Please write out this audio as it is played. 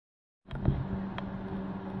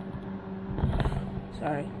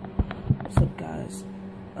Sorry. What's up, guys?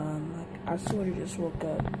 I sort of just woke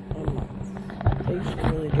up and my face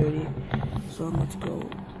is really dirty, so I'm about to go.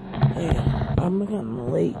 Hey, I'm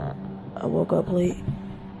getting late. I woke up late,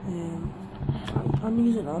 and I'm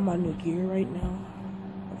using all my new gear right now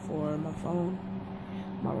for my phone,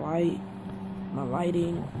 my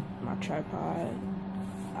lighting, my tripod.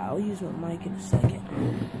 I'll use my mic in a second.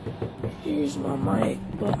 Here's my mic,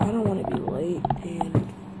 but I don't want to be late, and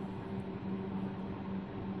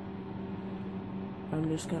I'm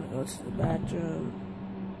just gonna go to the bathroom,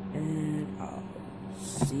 and I'll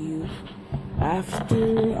see you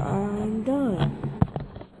after I'm done.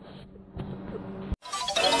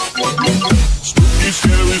 Spooky,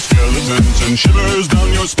 scary skeletons and shivers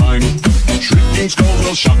down your spine. Shrieking skulls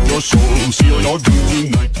will shock your soul, seal your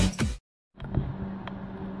doom tonight.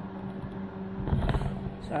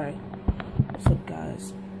 Sorry. What's up,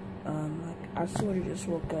 guys? I sort of just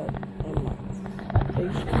woke up and my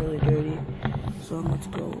face is really dirty, so I'm about to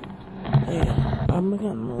go. Hey, I'm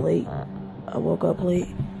getting late. I woke up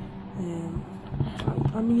late, and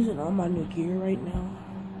I'm using all my new gear right now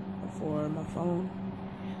for my phone,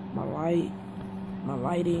 my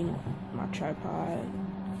lighting, my tripod.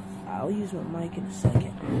 I'll use my mic in a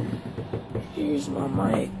second. Here's my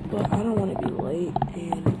mic, but I don't want to be late,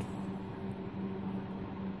 and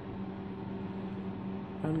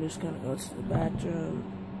I'm just gonna go to the bathroom,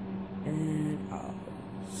 and I'll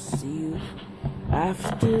see you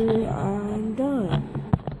after I'm done.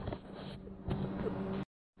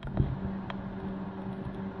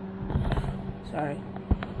 Sorry.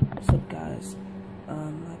 What's up, guys?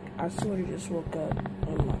 I sort of just woke up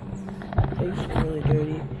and my face is really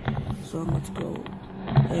dirty, so I'm about to go.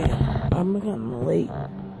 Hey, I'm getting late.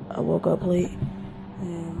 I woke up late,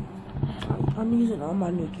 and I'm using all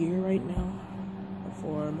my new gear right now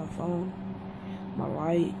for my phone, my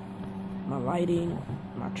lighting,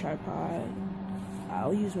 my tripod.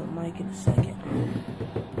 I'll use my mic in a second.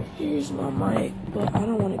 Here's my mic, but I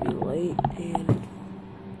don't want to be late, and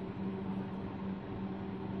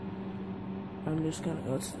I'm just gonna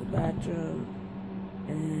go to the bathroom,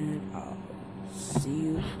 and I'll see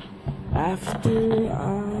you after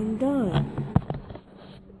I'm done.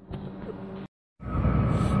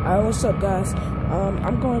 Alright, what's up, guys?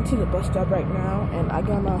 I'm going to the bus stop right now, and I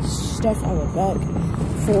got my stuff out of the back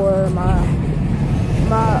for my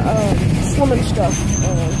swimming stuff,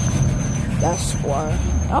 and that's why.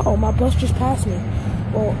 Oh, my bus just passed me.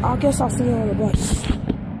 Well, I guess I'll see you on the bus.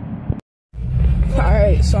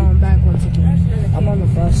 Alright, so I'm back once again. I'm on the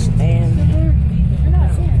bus, and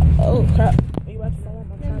oh crap, are you about to fall on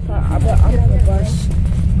my tripod? I'm on the bus,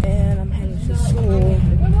 and I'm heading to school.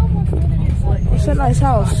 It's a nice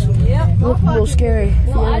house. Look a little scary. If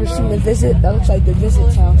you ever seen The Visit, that looks like The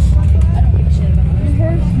Visit's house.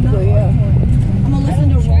 But yeah.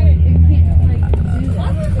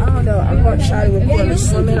 I don't know. I'm going to try to record me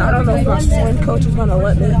swimming. I don't know if my swim coach is going to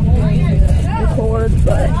let me record,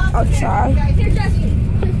 but I'll try.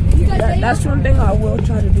 That's one thing I will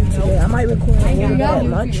try to do today. I might record a little bit at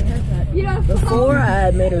lunch. Before, I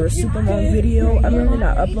had made a super long video. I'm really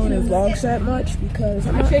not uploading vlogs that much because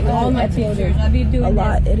I'm not uploading a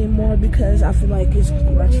lot anymore because I feel like my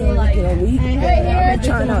channel is getting weak. I'm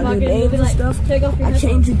trying out new names and stuff. I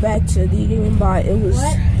changed it back to the Game by it was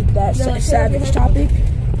that Savage topic.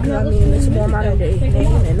 You know what I mean? It's more modern day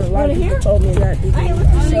name, and a lot of people told me that they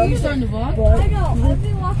didn't suck. But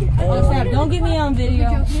don't get me on video. I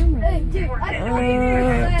can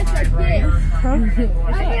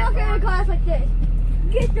walk in a class like this.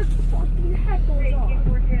 Get the fucking heckles off.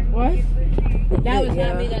 What? That was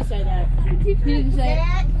not me that said that. You didn't say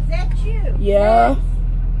Zach, is that you? yeah.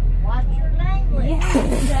 Watch your language.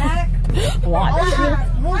 Yeah, Zach. Watch.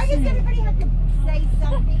 Why does everybody have to say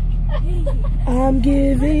something? I'm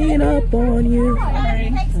giving up on you. Everybody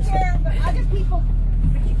takes care of other people,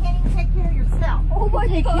 but you can't even take care of yourself. Oh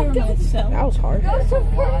my god. That was hard. That was so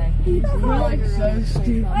funny. So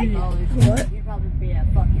stupid. What? You'd probably be at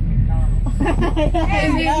fucking McDonald's. Hey,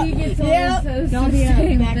 maybe you get someone don't be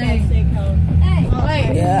same thing.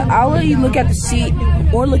 Hey. Yeah, I'll let you look at the seat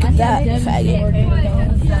or look at that, faggot.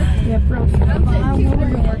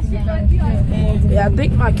 Yeah, I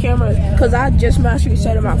think my camera, because I just mastered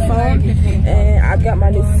resetting my phone, and I got my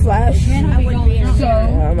new flash,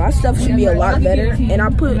 so my stuff should be a lot better, and I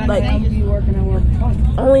put, like,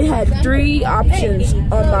 only had 3 options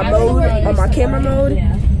on my mode, on my camera mode,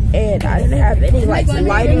 and I didn't have any, like,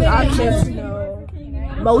 lighting options,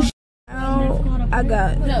 motion. I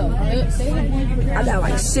got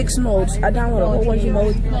like 6 modes. I downloaded a whole bunch of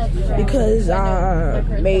modes because I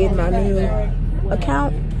made my new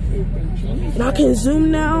account, And I can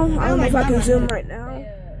zoom now. I don't know if I can zoom right now.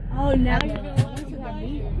 Oh, now you're going to learn to the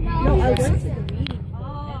meeting? No, I went to the meeting.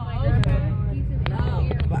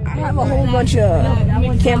 But I have a whole bunch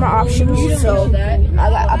of camera options, so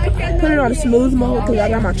I put it on smooth mode because I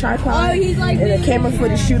got my tripod and the camera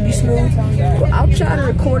footage should be smooth. But I'll try to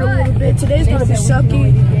record a little bit. Today's gonna be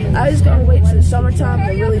sucky. I just gotta wait till the summertime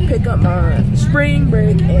to really pick up my spring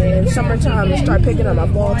break and summertime to start picking up my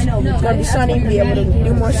vlogs. It's gonna be sunny, be able to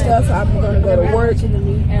do more stuff. I'm gonna go to work.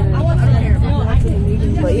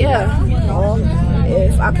 But yeah,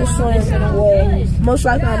 if I can swim, well, most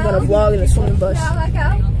likely I'm gonna vlog in the swimming bus.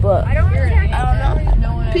 But I don't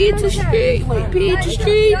know. Pizza Street. Wait, Pizza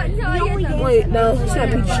Street. Wait, no, it's not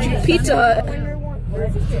Pizza Street. Pizza Hut.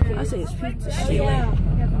 I say it's Pizza Street.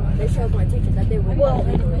 They showed my teacher that they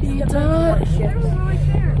would. Pizza Hut.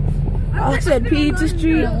 I said Pizza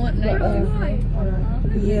Street.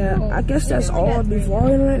 Yeah, I guess that's all I'll be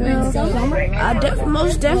vlogging right now.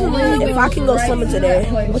 Most definitely, if I can go swimming today,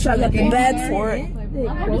 which I got the bag for it.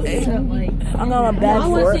 I got my bag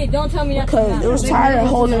for it because it was tired of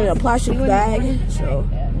holding a plastic bag. So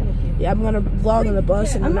yeah, I'm gonna vlog on the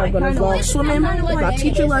bus and then I'm gonna vlog swimming if my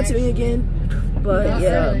teacher lets me again. But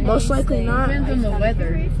yeah, most likely not. Depends on the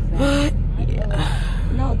weather. Yeah.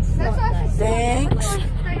 Thanks.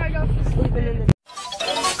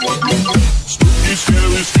 Spooky,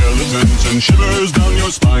 scary skeletons and shivers down your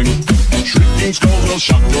spine. Shrieking skulls will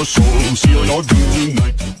shock your soul, seal your doom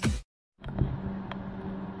tonight.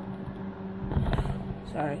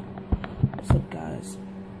 Sorry. What's up, guys?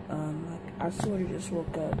 I sort of just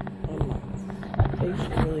woke up and my face is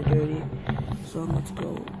really dirty, so I'm about to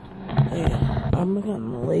go. Hey, I'm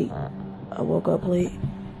getting late. I woke up late,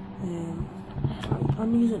 and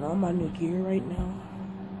I'm using all my new gear right now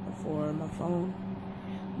for my phone,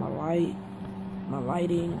 my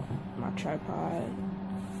lighting, my tripod.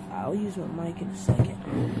 I'll use my mic in a second.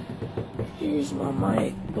 Here's my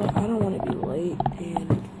mic, but I don't want to be late,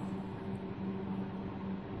 and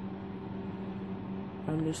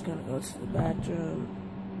I'm just gonna go to the bathroom,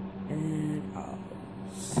 and I'll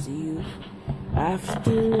see you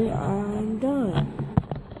after I'm done.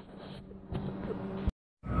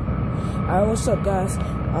 Alright, what's up, guys?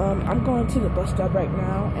 I'm going to the bus stop right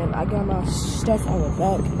now, and I got my stuff on the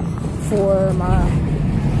back for my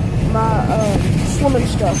swimming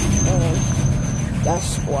stuff, and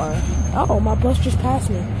that's why. Oh, my bus just passed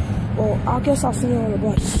me. Well, I guess I'll see you on the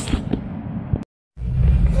bus.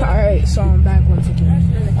 Alright, so I'm back once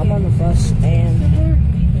again. I'm on the bus, and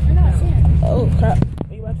oh crap,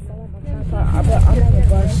 are you about to fall on my tripod? I'm on the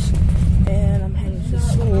bus, and I'm heading to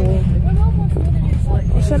school.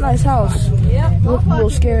 It's a nice house. Look a little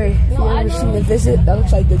scary. If you ever seen The Visit, that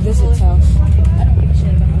looks like The Visit's house.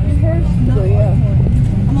 So yeah.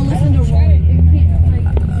 I'm gonna listen to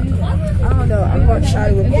I don't know. I'm gonna try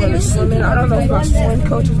to record the swimming. I don't know if my swim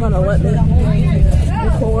coach is gonna let me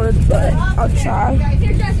record, but I'll try.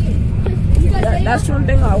 That's one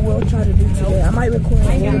thing I will try to do today. I might record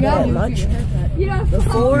a little bit at lunch.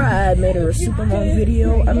 Before, I had made a super long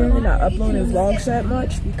video. I'm really not uploading vlogs that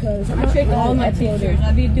much because I'm not really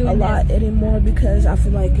uploading a lot anymore because I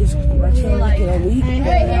feel like it's my channel is getting weak.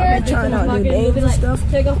 I've been trying out new names and stuff.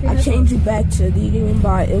 I changed it back to the eating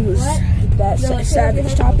by it was that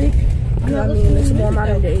savage topic. You know what I mean? It's a more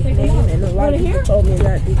modern day name, and a lot of people told me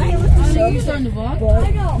that they didn't suck. But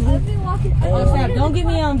don't get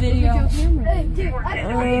me on video. I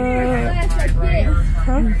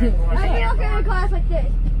ain't okay with class like this.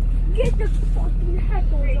 Get the fucking heck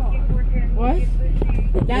off.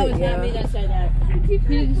 What? That was not me that said that. You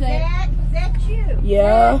didn't say Zach, was that you?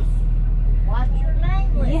 yeah. Watch your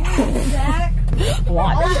language. Yeah, Zach.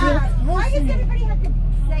 Why does everybody have to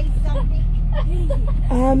say something?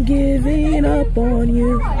 I'm giving up on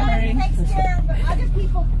you. Everybody takes care of other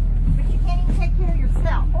people, but you can't even take care of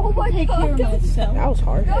yourself. Oh my god. That was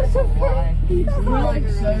hard. That was so funny.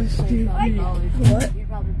 You're so stupid. What? You're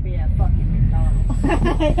probably be at fucking McDonald's.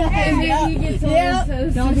 Maybe you get so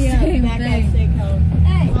don't be at back at steakhouse.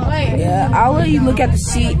 Hey. Yeah, I'll let you look at the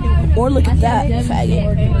seat or look at that,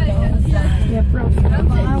 faggot.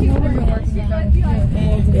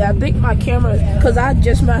 Yeah, I think my camera, because I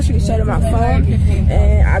just mastered resetting my phone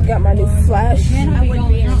and I got my new flash.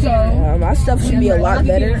 So my stuff should be a lot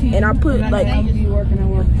better. And I put like,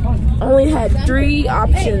 only had 3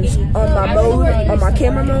 options on my mode, on my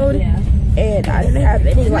camera mode. And I didn't have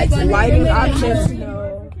any like lighting options,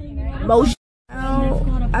 motion.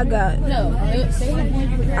 I got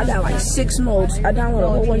like 6 modes. I downloaded a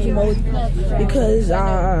whole bunch of modes because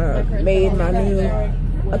I made my new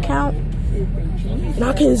account. And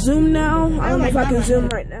I can zoom now. I don't know if I can zoom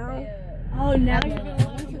right now. Oh, now you're going to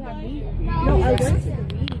learn to the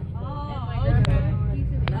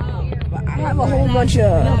But I have a whole bunch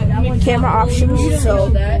of camera options,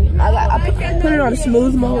 so I put it on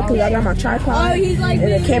smooth mode because I got my tripod and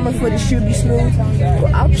the camera footage should be smooth.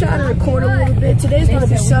 But I'll try to record a little bit. Today's gonna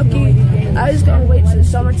be sucky. I just gotta wait till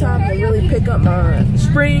summertime to really pick up my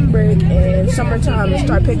spring break and summertime to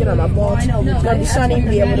start picking up my vlogs. It's gonna be sunny,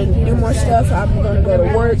 be able to do more stuff. I'm gonna go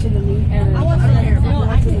to work.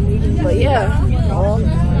 But yeah,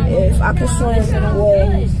 if I can swim,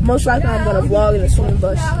 well, most likely I'm gonna vlog in a swimming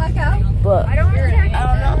bus. But I don't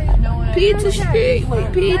know. Pizza Street.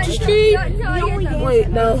 Wait, Pizza Street. Wait,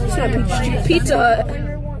 no, it's not Pizza Street. Pizza Hut.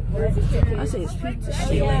 I say it's Pizza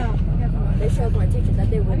Street. They showed my ticket that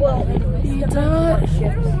they would. Pizza Hut.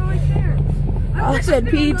 I said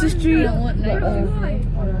Pizza Street.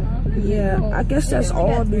 Yeah, I guess that's all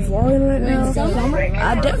I'll be vlogging right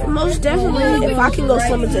now. Most definitely, if I can go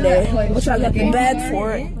swimming today, which I got the bag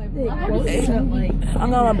for it. I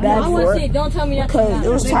got my bag for it because it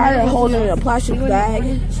was tired of holding a plastic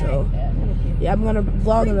bag. So yeah, I'm gonna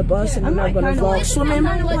vlog in the bus and then I'm gonna vlog swimming.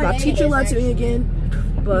 My teacher lets me again,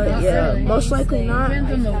 but yeah, most likely not.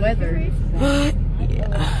 Depends on the weather.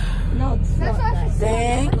 Yeah.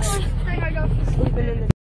 Thanks.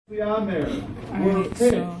 On there. Alright,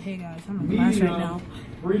 so hey guys, I'm in class right now.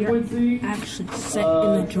 Frequency, You're actually set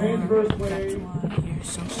in the drawer. That's why you're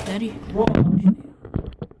so steady.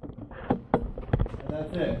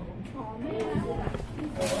 That's it.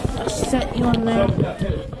 I'll set you on there.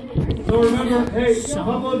 So remember, hey, a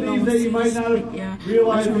couple of these that you might not have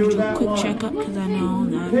realized I they were just that want to do a quick long. checkup because I know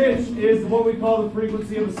that Pitch is what we call the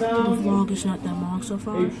frequency of the the sound. vlog is not that long so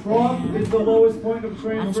far. A trough is the lowest point of I just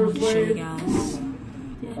transverse want to show you wave. guys.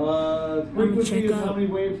 Frequency is check how up. many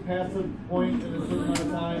waves pass a point in a certain amount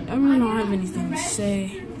of time. I really don't have anything to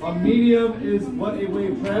say. A medium is what a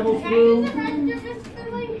wave travels through.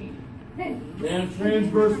 And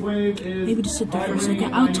transverse wave is Maybe just sit there for a vibrating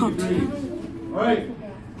second. at I'll 90 talk to you. degrees. Alright,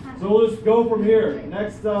 so let's go from here.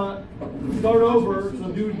 Next, start over,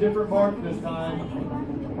 so do a different mark this time.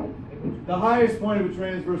 The highest point of a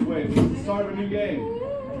transverse wave. This is the start of a new game.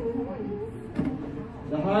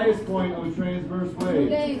 The highest point of a transverse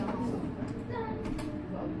wave.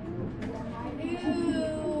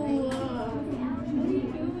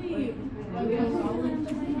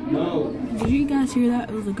 No. Did you guys hear that?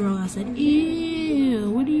 It was a girl that said, ew,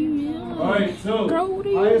 what do you mean? Alright, so Girl, what are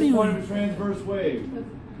you highest doing? point of a transverse wave.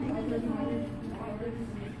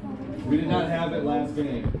 We did not have it last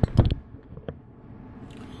game.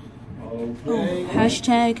 Okay.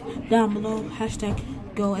 Hashtag down below, hashtag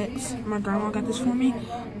GoX. My grandma got this for me.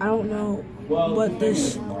 I don't know what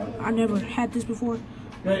this, I never had this before.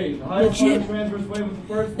 Okay, the highest point of Legit. transverse wave was the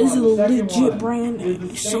first This one. is a The second legit one brand. is the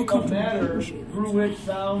It's so state of comfortable. matter through which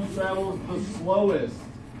sound travels the slowest.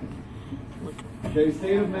 Okay,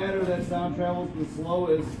 state of matter that sound travels the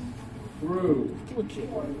slowest through. Legit.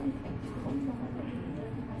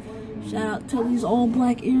 Shout out to these all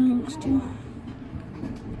black earrings too.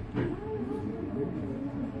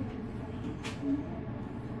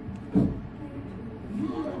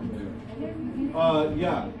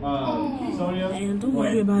 Sonia? And don't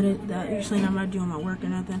worry about it. That you're saying I'm not doing my work or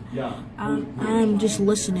nothing. Yeah. I'm just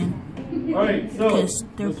listening Alright, so because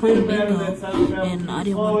they're the state playing of matter bingo that sound travels and the I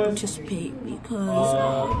didn't want to slowest. participate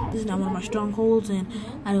because this is not one of my strongholds and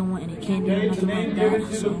I didn't want any candy or Okay, the nothing name like given that.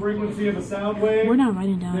 to the So frequency of a sound wave. we're not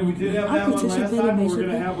writing down Okay, we did anything. have I that one last participated time, but we're basically.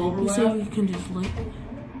 gonna have You overlap. said you can just look.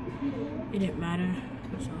 It didn't matter.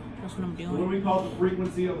 So that's what I'm What do doing. we call the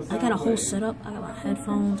frequency of a sound I got a whole wave? setup. I got my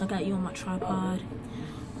headphones. I got you on my tripod.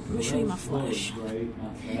 Let me show you my flash. Right,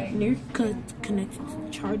 not fast. And you're connected to the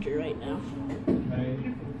charger right now.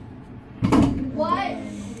 Okay. What? I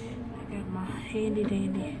got my handy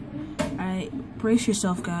dandy. Alright, brace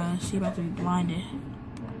yourself, guys. You're about to be blinded.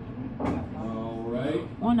 Alright.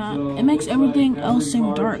 Or not. So, It makes looks everything like else every seem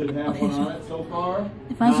card dark. should have Okay, one on so it so far.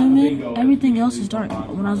 if I zoom in, Bingo. everything else is dark.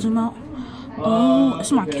 But when I zoom out, oh,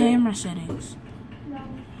 it's my okay. camera settings.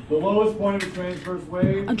 The lowest point of a transverse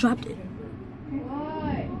wave. I dropped it.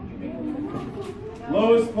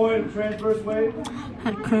 Lowest point of transverse wave. I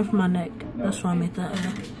had a cramp in my neck. That's why I made that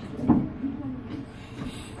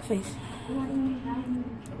face.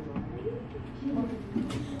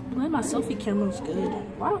 Glad my selfie camera was good.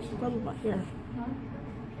 Why don't you rub my hair?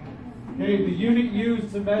 Okay, the unit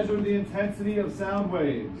used to measure the intensity of sound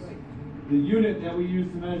waves. The unit that we use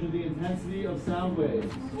to measure the intensity of sound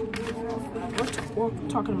waves. We're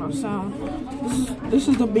talking about sound. This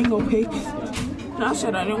is the bingo pig. And I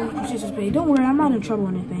said I didn't want to participate. Don't worry, I'm not in trouble or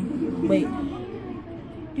anything. Wait.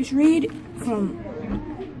 Just read from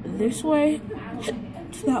this way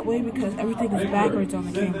it's that way because everything is backwards on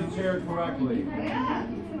the Sit in camera. the chair correctly.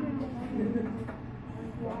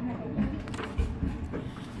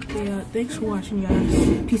 Yeah, thanks for watching,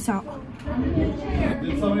 guys. Peace out.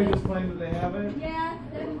 Did somebody just claim that they haven't? Yeah.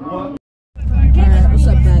 What? Alright, what's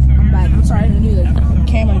up, back? I'm back. I'm sorry I didn't do the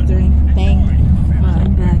camera thing.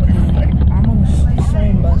 I'm back. I'm on the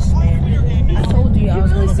train bus, man. I told you I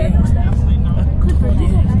was going to say this now. I told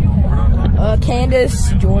you.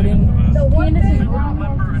 Candace, Jordan. The one that's in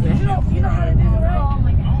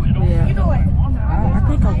Yeah. I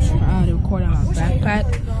think I'll try to record on my backpack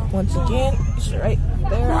once again. It's right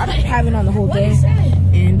there. I didn't have it on the whole day,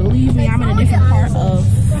 and believe me, I'm in a different part of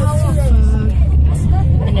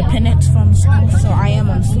Independence from school, so I am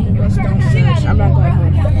on the student bus. Don't judge. I'm not going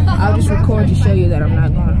home. I'll just record to show you that I'm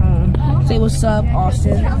not going home. Say what's up,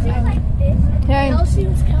 Austin. Hey.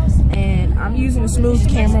 And I'm using smooth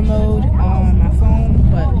camera mode on my phone,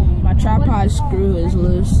 but my tripod screw is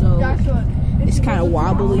loose, so it's kind of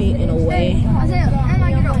wobbly in a way.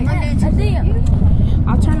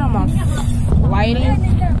 I'll turn on my lighting.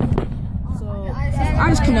 So I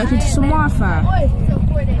just connected to some Wi-Fi. My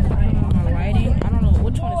lighting, I don't know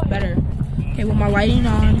which one is better. Okay, with my lighting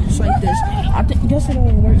on, it's like this. I guess it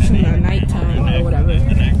only works in the nighttime or whatever.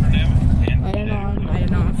 Lighting on,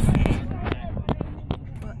 lighting off.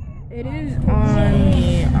 But it is on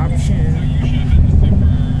the option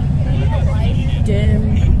dim.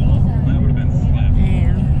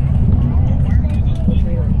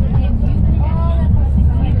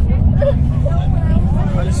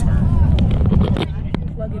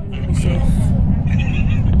 Plug it in to be safe.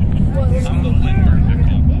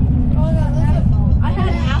 I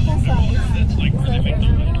had apple size. That's like Pacific.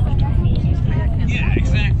 Yeah,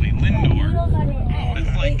 exactly. Lindor.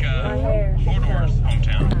 That's like Hodor's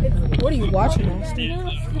hometown. What are you watching, Austin?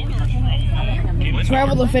 Lindor.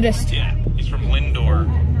 Travel the fittest. Yeah, he's from Lindor.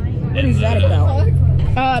 What is that about?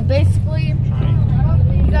 Basically,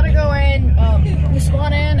 you gotta go in, you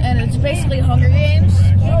spawn in, and it's basically Hunger Games.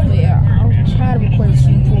 But yeah, I'll try to record this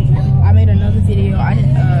YouTube. I made another video. I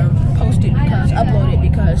didn't upload it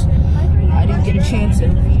because I didn't get a chance to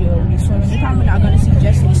video me swimming. You're probably not gonna see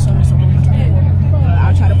Jesse swimming so much.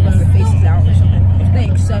 I'll try to blur their faces out or something. If they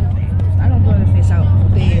accept, if I don't blur their face out,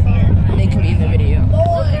 they can be in the video.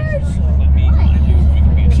 So,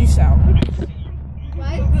 peace out.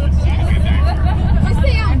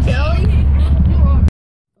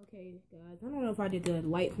 Okay, guys, I don't know if I did the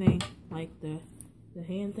light thing, like the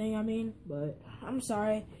hand thing, I mean, but I'm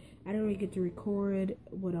sorry. I didn't really get to record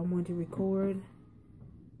what I wanted to record.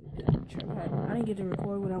 I didn't get to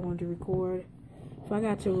record what I wanted to record. If I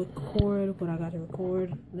got to record what I got to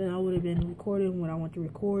record, then I would have been recording what I want to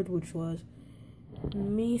record, which was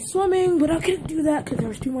me swimming, but I couldn't do that because there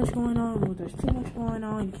was too much going on. Well, there's too much going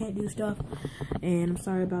on, you can't do stuff, and I'm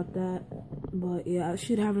sorry about that. But yeah, I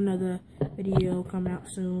should have another video coming out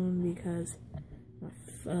soon because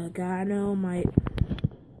my guy I know might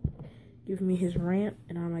give me his rant,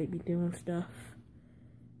 and I might be doing stuff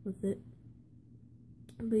with it.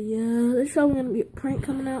 But yeah, there's probably gonna be a prank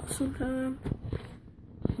coming out sometime.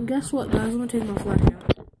 And guess what, guys? I'm gonna take my flash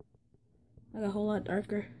out. I got a whole lot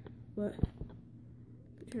darker, but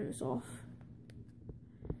turn this off.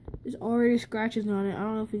 There's already scratches on it. I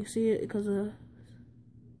don't know if you can see it because there's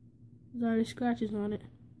already scratches on it.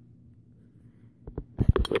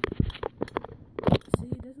 See,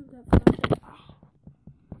 doesn't that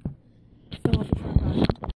fell off the tripod.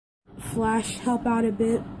 Flash help out a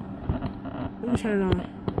bit. Let me turn it on.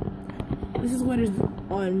 This is what is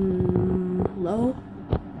on low.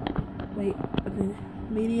 Wait,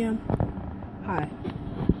 medium, high,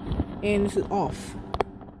 and this is off.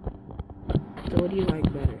 So what do you like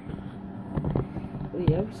better? But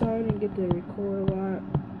yeah, I'm sorry I didn't get to record a lot.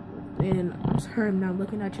 And I'm sorry I'm not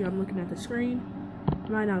looking at you, I'm looking at the screen.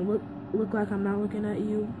 It might not look like I'm not looking at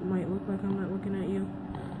you. It might look like I'm not looking at you.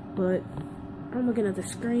 But I'm looking at the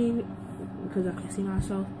screen because I can see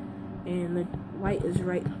myself. And the light is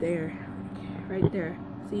right there. Right there.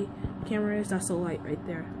 See, the camera is, that's the light right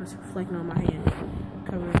there. That's reflecting on my hand.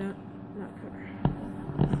 Cover it up. Not cover.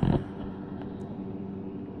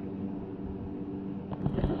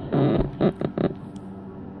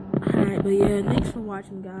 Alright, but yeah, thanks for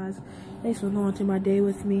watching, guys. Thanks for going through my day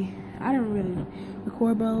with me. I didn't really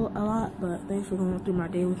record a lot, but thanks for going through my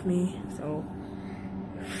day with me. So,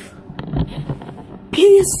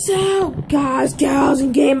 peace out, guys, gals,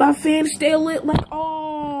 and Game By fans. Stay lit like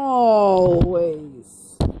always.